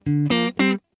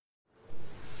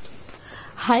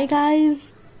Hi guys,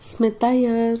 Smita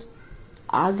here.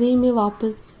 आ गई मैं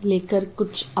वापस लेकर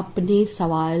कुछ अपने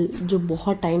सवाल जो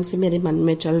बहुत टाइम से मेरे मन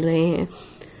में चल रहे हैं।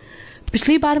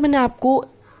 पिछली बार मैंने आपको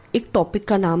एक टॉपिक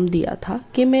का नाम दिया था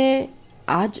कि मैं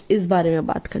आज इस बारे में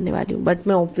बात करने वाली हूँ, बट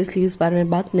मैं ऑब्वियसली इस बारे में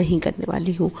बात नहीं करने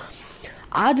वाली हूँ।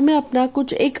 आज मैं अपना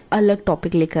कुछ एक अलग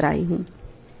टॉपिक लेकर आई हूँ।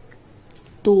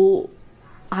 तो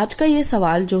आज का ये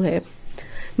सवाल जो है,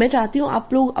 मैं चाहती हूँ आप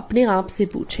लोग अपने आप से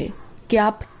पूछें कि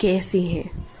आप कैसे हैं।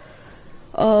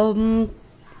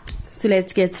 So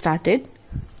let's get started.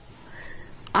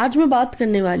 आज मैं बात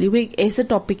करने वाली हूँ एक ऐसे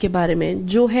टॉपिक के बारे में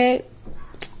जो है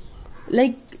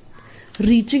like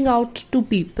reaching out to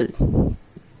people.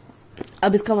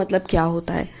 अब इसका मतलब क्या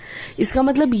होता है? इसका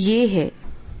मतलब ये है,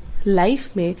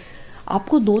 लाइफ में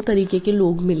आपको दो तरीके के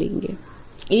लोग मिलेंगे।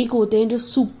 एक होते हैं जो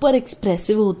सुपर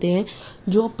एक्सप्रेसिव होते हैं,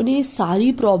 जो अपनी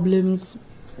सारी प्रॉब्लम्स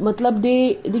मतलब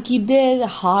they keep their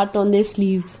heart on their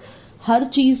sleeves, हर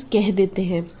चीज कह देते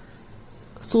हैं,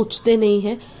 सोचते नहीं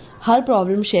हैं, हर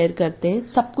प्रॉब्लम शेयर करते हैं,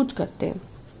 सब कुछ करते हैं।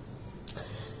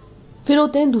 फिर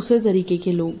होते हैं दूसरे तरीके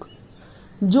के लोग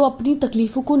जो अपनी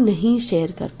तकलीफों को नहीं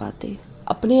शेयर कर पाते,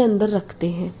 अपने अंदर रखते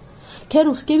हैं। खैर,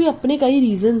 उसके भी अपने कई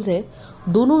रीजंस हैं,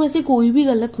 दोनों में से कोई भी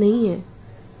गलत नहीं है।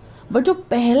 बट जो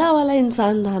पहला वाला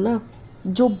इंसान था ना,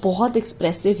 जो बहुत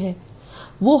एक्सप्रेसिव है,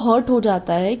 वो हर्ट हो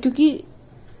जाता है क्योंकि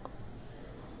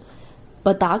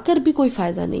बताकर भी कोई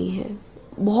फायदा नहीं है।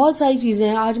 बहुत सारी चीजें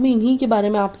हैं, आज मैं इन्हीं के बारे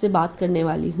में आपसे बात करने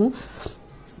वाली हूँ।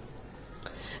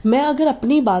 मैं अगर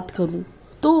अपनी बात करूं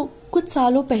तो कुछ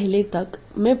सालों पहले तक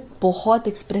मैं बहुत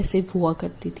एक्सप्रेसिव हुआ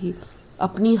करती थी।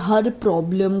 अपनी हर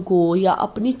प्रॉब्लम को या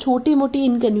अपनी छोटी मोटी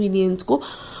इनकन्वीनियंस को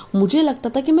मुझे लगता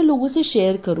था कि मैं लोगों से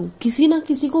शेयर करूं, किसी ना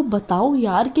किसी को बताऊं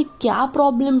यार कि क्या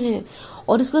प्रॉब्लम है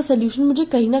और इसका सलूशन मुझे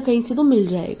कहीं ना कहीं से तो मिल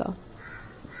जाएगा।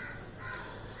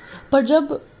 पर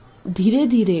जब धीरे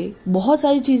धीरे बहुत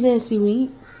सारी चीजें ऐसी हुई,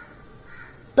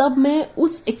 तब मैं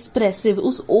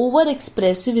उस ओवर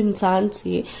एक्सप्रेसिव इंसान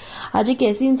से आज एक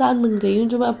ऐसी इंसान बन गई हूं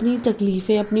जो मैं अपनी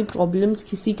तकलीफें, अपनी प्रॉब्लम्स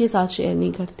किसी के साथ शेयर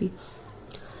नहीं करती।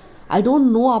 आई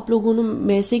डोंट नो आप लोगों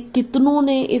में से कितनों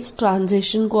ने इस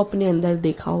ट्रांजिशन को अपने अंदर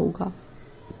देखा होगा।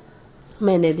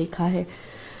 मैंने देखा है।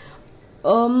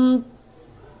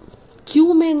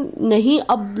 क्यों मैं नहीं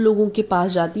अब लोगों के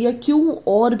पास जाती, या क्यों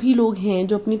और भी लोग हैं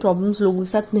जो अपनी प्रॉब्लम्स लोगों के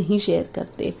साथ नहीं शेयर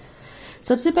करते?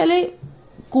 सबसे पहले,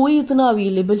 कोई इतना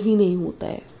अवेलेबल ही नहीं होता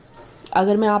है।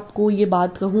 अगर मैं आपको ये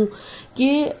बात कहूं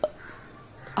कि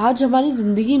आज हमारी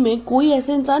जिंदगी में कोई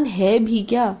ऐसा इंसान है भी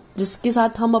क्या जिसके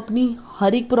साथ हम अपनी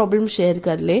हर एक प्रॉब्लम शेयर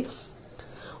कर ले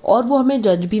और वो हमें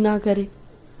जज भी ना करे?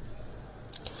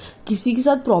 किसी के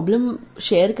साथ प्रॉब्लम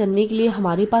शेयर करने के लिए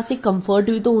हमारे पास एक कंफर्ट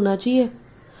भी तो होना चाहिए।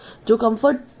 जो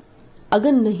कंफर्ट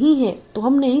अगर नहीं है तो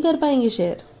हम नहीं कर पाएंगे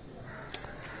शेयर।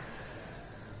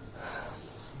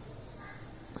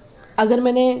 अगर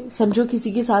मैंने समझो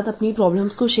किसी के साथ अपनी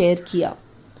प्रॉब्लम्स को शेयर किया,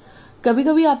 कभी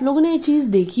कभी आप लोगों ने ये चीज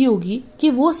देखी होगी कि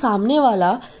वो सामने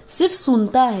वाला सिर्फ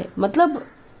सुनता है, मतलब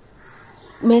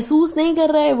महसूस नहीं कर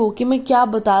रहा है वो कि मैं क्या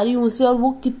बता रही हूं उसे, और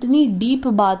वो कितनी डीप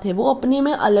बात है, वो अपने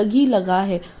में अलग ही लगा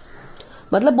है।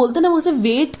 मतलब बोलते ना, वो सिर्फ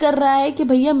वेट कर रहा है कि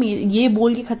भैया ये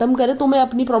बोल के खत्म करे तो मैं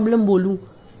अपनी प्रॉब्लम बोलूं।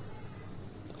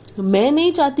 मैं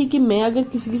नहीं चाहती कि मैं अगर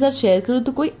किसी के साथ शेयर करूं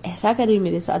तो कोई ऐसा करे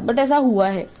मेरे साथ, बट ऐसा हुआ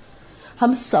है।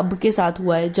 हम सब के साथ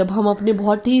हुआ है। जब हम अपने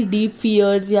बहुत ही डीप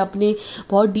फियर्स या अपने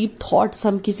बहुत डीप थॉट्स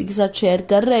हम किसी के साथ शेयर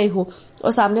कर रहे हो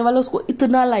और सामने वाला उसको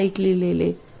इतना लाइटली ले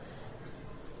ले,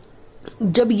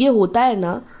 जब ये होता है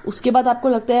ना, उसके बाद आपको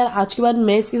लगता है यार आज के बाद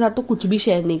मैं इसके साथ तो कुछ भी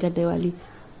शेयर नहीं करने वाली।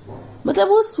 मतलब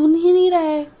वो सुन ही नहीं रहा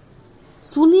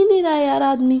है यार।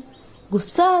 आदमी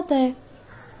गुस्सा आता है,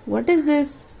 व्हाट इज दिस।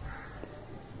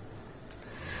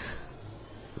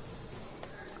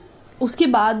 उसके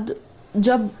बाद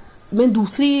जब मैं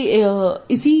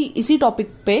इसी टॉपिक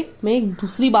पे मैं एक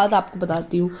दूसरी बात आपको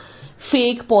बताती हूँ,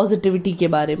 फेक पॉजिटिविटी के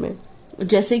बारे में।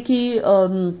 जैसे कि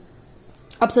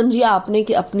अब समझिए आपने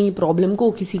कि अपनी प्रॉब्लम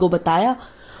को किसी को बताया,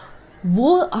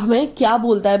 वो हमें क्या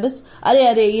बोलता है, बस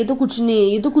अरे ये तो कुछ नहीं है,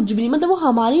 ये तो कुछ भी नहीं। मतलब वो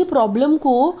हमारी प्रॉब्लम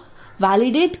को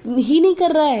वैलिडेट ही नहीं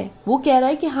कर रहा है। वो कह रहा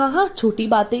है कि हाँ छोटी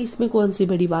बात है, इसमें कौन सी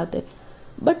बड़ी बात है।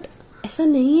 बट ऐसा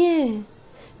नहीं है,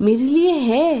 मेरे लिए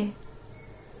है,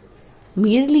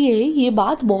 मेरे लिए ये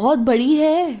बात बहुत बड़ी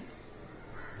है।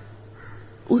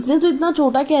 उसने तो इतना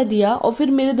छोटा कह दिया और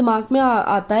फिर मेरे दिमाग में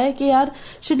आता है कि यार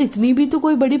शिट, इतनी भी तो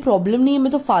कोई बड़ी प्रॉब्लम नहीं है,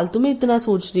 मैं तो फालतू में इतना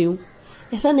सोच रही हूँ।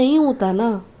 ऐसा नहीं होता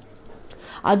ना।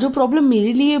 आज जो प्रॉब्लम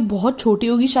मेरे लिए बहुत छोटी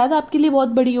होगी, शायद आपके लिए बहुत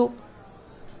बड़ी हो।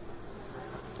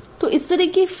 तो इस तरह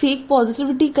की फेक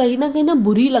पॉजिटिविटी कहीं ना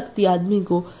बुरी लगती है आदमी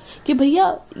को, कि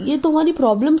भैया ये तुम्हारी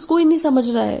प्रॉब्लम्स कोई नहीं समझ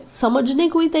रहा है, समझने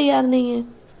कोई तैयार नहीं है।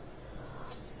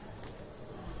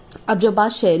 अब जब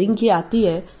बात शेयरिंग की आती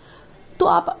है तो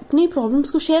आप अपनी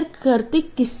प्रॉब्लम्स को शेयर करते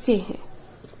किससे हैं?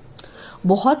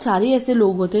 बहुत सारे ऐसे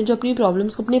लोग होते हैं जो अपनी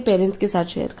प्रॉब्लम्स को अपने पेरेंट्स के साथ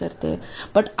शेयर करते हैं,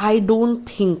 बट आई डोंट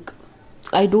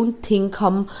थिंक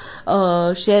हम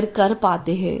शेयर कर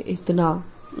पाते हैं इतना।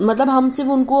 मतलब हम सिर्फ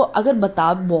उनको अगर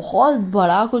बहुत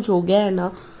बड़ा कुछ हो गया है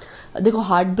ना, देखो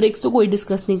हार्ट ब्रेक्स तो कोई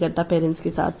डिस्कस नहीं करता पेरेंट्स के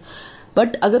साथ,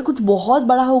 बट अगर कुछ बहुत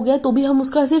बड़ा हो गया तो भी हम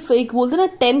उसका सिर्फ एक बोलते ना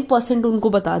 10% उनको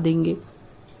बता देंगे,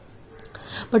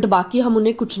 बट बाकी हम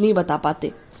उन्हें कुछ नहीं बता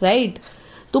पाते, राइट?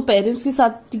 तो पेरेंट्स के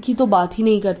साथ की तो बात ही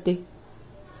नहीं करते।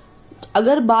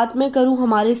 अगर बात मैं करूं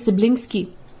हमारे सिबलिंग्स की,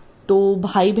 तो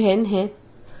भाई बहन हैं,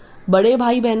 बड़े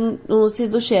भाई बहनों से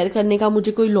तो शेयर करने का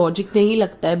मुझे कोई लॉजिक नहीं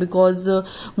लगता है, बिकॉज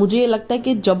मुझे ये लगता है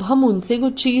कि जब हम उनसे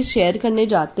कुछ चीज़ शेयर करने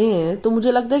जाते हैं तो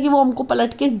मुझे लगता है कि वो हमको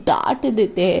पलट के डांट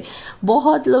देते हैं।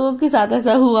 बहुत लोगों के साथ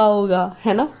ऐसा हुआ होगा,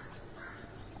 है ना?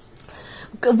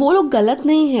 वो लोग गलत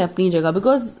नहीं है अपनी जगह,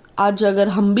 बिकॉज आज अगर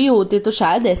हम भी होते तो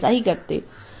शायद ऐसा ही करते,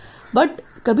 बट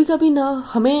कभी कभी ना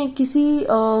हमें किसी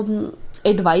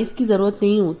एडवाइस की ज़रूरत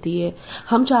नहीं होती है।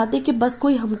 हम चाहते कि बस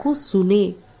कोई हमको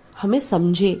सुने, हमें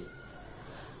समझे,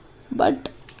 बट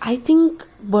आई थिंक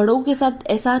बड़ों के साथ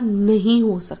ऐसा नहीं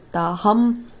हो सकता।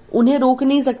 हम उन्हें रोक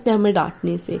नहीं सकते हमें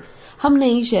डांटने से, हम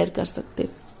नहीं शेयर कर सकते।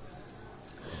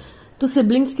 तो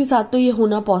सिबलिंग्स के साथ तो ये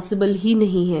होना पॉसिबल ही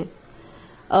नहीं है।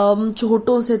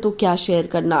 छोटों से तो क्या शेयर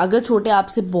करना, अगर छोटे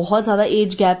आपसे बहुत ज़्यादा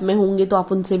एज गैप में होंगे तो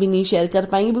आप उनसे भी नहीं शेयर कर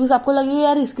पाएंगे, बिकॉज आपको लगेगा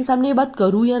यार इसके सामने ये बात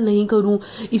करूँ या नहीं करूँ,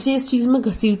 इसे इस चीज़ में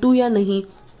घसीटूँ या नहीं,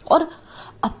 और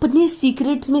अपने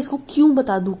सीक्रेट्स में इसको क्यों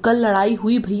बता दूं? कल लड़ाई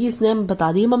हुई भई, इसने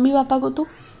बता दिया मम्मी पापा को, तो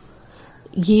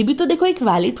ये भी तो देखो एक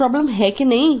वैलिड प्रॉब्लम है कि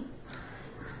नहीं?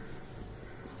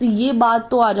 तो ये बात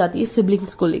तो आ जाती है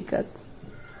सिबलिंग्स को लेकर।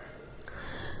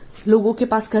 लोगों के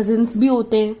पास कजिन्स भी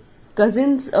होते हैं।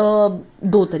 कजिन्स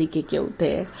दो तरीके के होते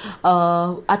हैं,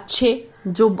 अच्छे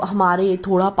जो हमारे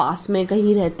थोड़ा पास में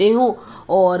कहीं रहते हो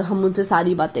और हम उनसे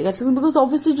सारी बातें कर सकते, बिकॉज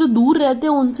ऑब्वियसली जो दूर रहते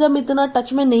हैं उनसे हम इतना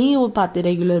टच में नहीं हो पाते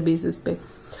रेगुलर बेसिस पे।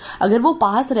 अगर वो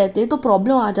पास रहते हैं तो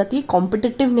प्रॉब्लम आ जाती है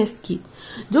कॉम्पिटिटिवनेस की,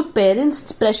 जो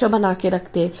पेरेंट्स प्रेशर बना के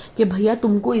रखते हैं कि भैया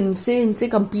तुमको इनसे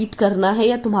कम्पीट करना है,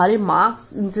 या तुम्हारे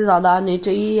मार्क्स इनसे ज़्यादा आने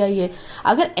चाहिए, या ये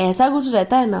अगर ऐसा कुछ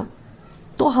रहता है ना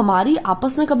तो हमारी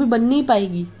आपस में कभी बन नहीं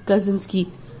पाएगी कजिन्स की,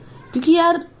 क्योंकि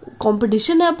यार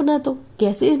कंपटीशन है अपना, तो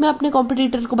कैसे मैं अपने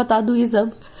कॉम्पिटिटर को बता दूं ये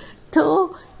सब?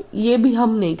 तो ये भी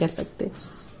हम नहीं कर सकते।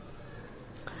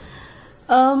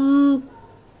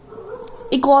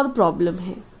 एक और प्रॉब्लम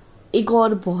है, एक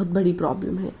और बहुत बड़ी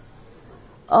प्रॉब्लम है।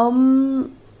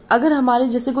 अगर हमारे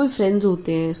जैसे कोई फ्रेंड्स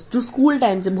होते हैं जो स्कूल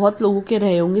टाइम से, बहुत लोगों के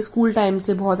रहे होंगे स्कूल टाइम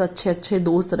से, बहुत अच्छे अच्छे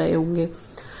दोस्त रहे होंगे,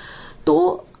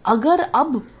 तो अगर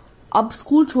अब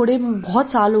स्कूल छोड़े बहुत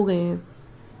साल हो गए हैं,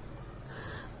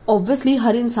 ऑब्वियसली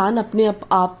हर इंसान अपने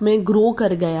आप में ग्रो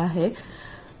कर गया है,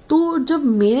 तो जब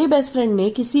मेरे बेस्ट फ्रेंड ने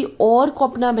किसी और को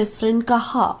अपना बेस्ट फ्रेंड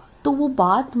कहा तो वो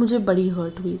बात मुझे बड़ी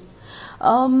हर्ट हुई।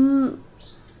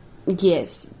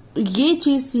 यस, ये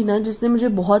चीज़ थी ना जिसने मुझे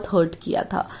बहुत हर्ट किया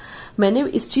था। मैंने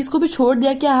इस चीज़ को भी छोड़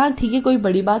दिया कि हाँ ठीक है कोई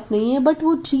बड़ी बात नहीं है, बट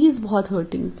वो चीज़ बहुत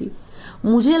हर्टिंग थी।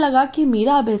 मुझे लगा कि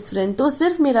मेरा बेस्ट फ्रेंड तो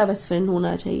सिर्फ मेरा बेस्ट फ्रेंड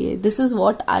होना चाहिए। This is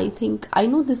what I think. I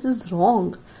know this is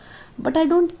wrong, but I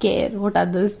don't care what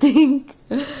others think.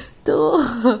 तो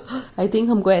आई थिंक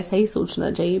हमको ऐसा ही सोचना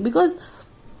चाहिए, बिकॉज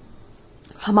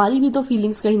हमारी भी तो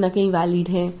फीलिंग्स कहीं ना कहीं वैलिड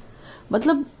हैं।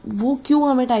 मतलब वो क्यों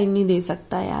हमें टाइम नहीं दे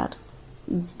सकता यार,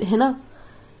 है ना?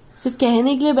 सिर्फ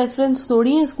कहने के लिए बेस्ट फ्रेंड्स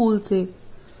थोड़ी हैं स्कूल से।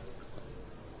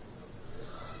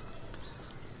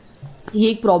 ये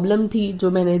एक प्रॉब्लम थी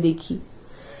जो मैंने देखी।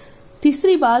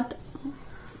 तीसरी बात,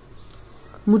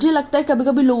 मुझे लगता है कभी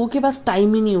कभी लोगों के पास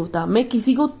टाइम ही नहीं होता। मैं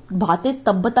किसी को बातें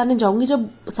तब बताने जाऊंगी जब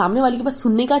सामने वाले के पास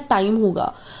सुनने का टाइम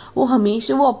होगा। वो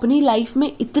हमेशा वो अपनी लाइफ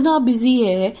में इतना बिजी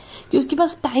है कि उसके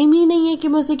पास टाइम ही नहीं है कि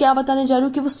मैं उसे क्या बताने जा रही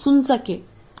हूँ कि वो सुन सके।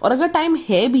 और अगर टाइम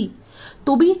है भी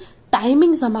तो भी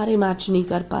टाइमिंग्स हमारे मैच नहीं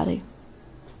कर पा रहे।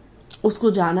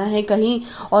 उसको जाना है कहीं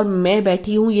और मैं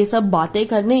बैठी हूँ ये सब बातें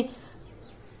करने,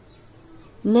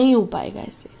 नहीं हो पाएगा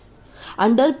ऐसे।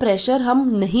 अंडर प्रेशर हम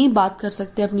नहीं बात कर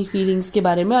सकते अपनी फीलिंग्स के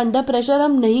बारे में। अंडर प्रेशर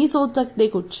हम नहीं सोच सकते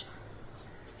कुछ।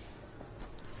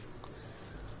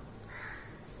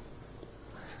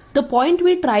 The point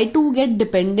we try to get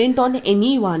dependent on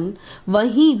any one,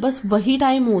 वही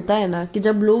टाइम होता है ना कि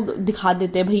जब लोग दिखा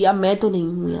देते हैं भैया मैं तो नहीं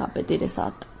हूं यहाँ पे तेरे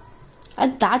साथ,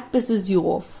 and that pisses you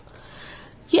of.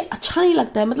 ये अच्छा नहीं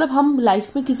लगता है। मतलब हम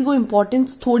लाइफ में किसी को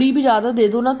इम्पोर्टेंस थोड़ी भी ज्यादा दे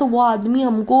दो ना तो वो आदमी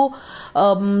हमको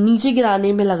नीचे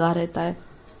गिराने में लगा रहता है।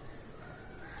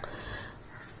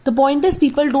 The point is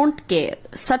people don't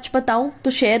care. सच बताऊं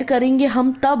तो शेयर करेंगे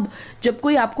हम तब जब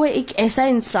कोई आपको एक ऐसा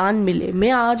इंसान मिले।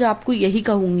 मैं आज आपको यही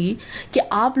कहूंगी कि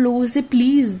आप लोगों से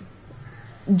प्लीज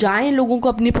जाएं लोगों को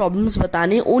अपनी प्रॉब्लम्स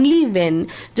बताने ओनली व्हेन,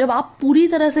 जब आप पूरी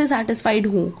तरह से सेटिस्फाइड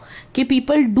हो कि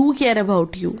people do care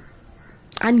about you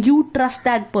and you trust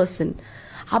that person.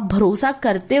 आप भरोसा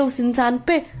करते हो उस इंसान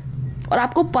पे और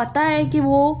आपको पता है कि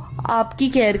वो आपकी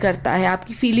केयर करता है,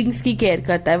 आपकी फीलिंग्स की केयर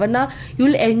करता है, वरना you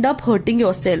will and up hurting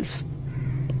yourself.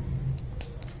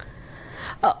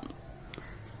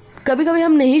 कभी कभी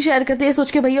हम नहीं शेयर करते ये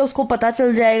सोच के भैया उसको पता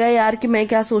चल जाएगा यार कि मैं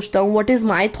क्या सोचता हूँ, what is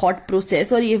my thought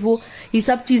process, और ये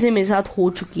सब चीजें मेरे साथ हो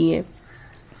चुकी हैं।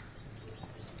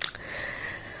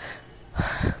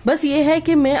 बस ये है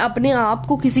कि मैं अपने आप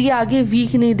को किसी के आगे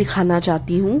वीक नहीं दिखाना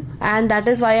चाहती हूँ, and that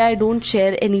is why I don't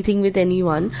share anything with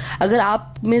anyone. अगर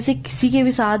आप में से किसी के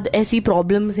भी साथ ऐसी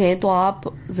प्रॉब्लम्स हैं तो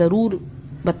आप जरूर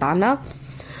बताना।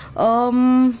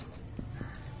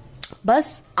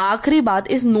 बस आखिरी बात,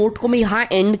 इस नोट को मैं यहाँ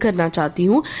एंड करना चाहती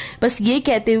हूँ, बस ये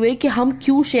कहते हुए कि हम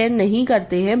क्यों शेयर नहीं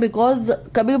करते हैं, बिकॉज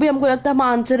कभी कभी हमको लगता है हम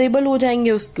आंसरेबल हो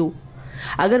जाएंगे उसको।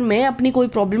 अगर मैं अपनी कोई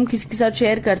प्रॉब्लम किसी के साथ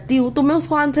शेयर करती हूँ तो मैं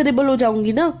उसको आंसरेबल हो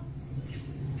जाऊंगी ना,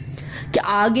 कि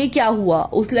आगे क्या हुआ,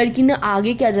 उस लड़की ने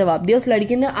आगे क्या जवाब दिया, उस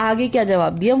लड़के ने आगे क्या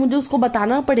जवाब दिया, मुझे उसको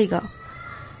बताना पड़ेगा।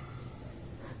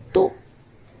 तो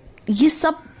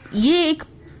ये एक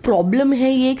प्रॉब्लम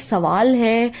है, ये एक सवाल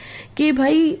है कि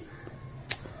भाई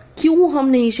क्यों हम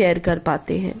नहीं शेयर कर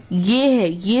पाते हैं।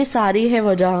 ये सारे है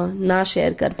वजह ना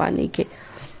शेयर कर पाने के।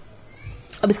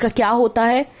 अब इसका क्या होता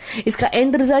है, इसका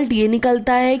एंड रिजल्ट ये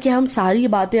निकलता है कि हम सारी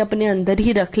बातें अपने अंदर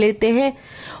ही रख लेते हैं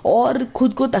और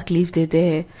खुद को तकलीफ देते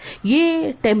हैं।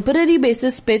 ये टेम्पररी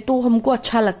बेसिस पे तो हमको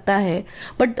अच्छा लगता है,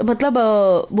 बट मतलब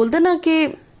बोलते ना कि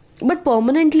बट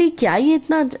परमानेंटली क्या ये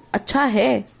इतना अच्छा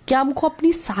है? क्या हमको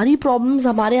अपनी सारी प्रॉब्लम्स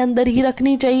हमारे अंदर ही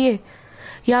रखनी चाहिए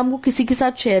या हमको किसी के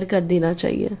साथ शेयर कर देना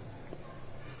चाहिए?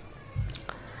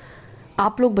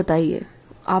 आप लोग बताइए,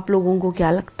 आप लोगों को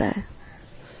क्या लगता है?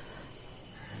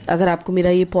 अगर आपको मेरा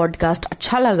ये पॉडकास्ट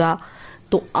अच्छा लगा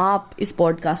तो आप इस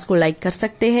पॉडकास्ट को लाइक कर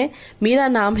सकते हैं। मेरा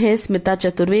नाम है स्मिता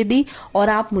चतुर्वेदी और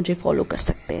आप मुझे फॉलो कर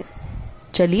सकते हैं।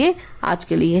 चलिए आज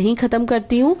के लिए यहीं खत्म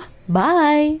करती हूँ।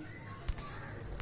 बाय।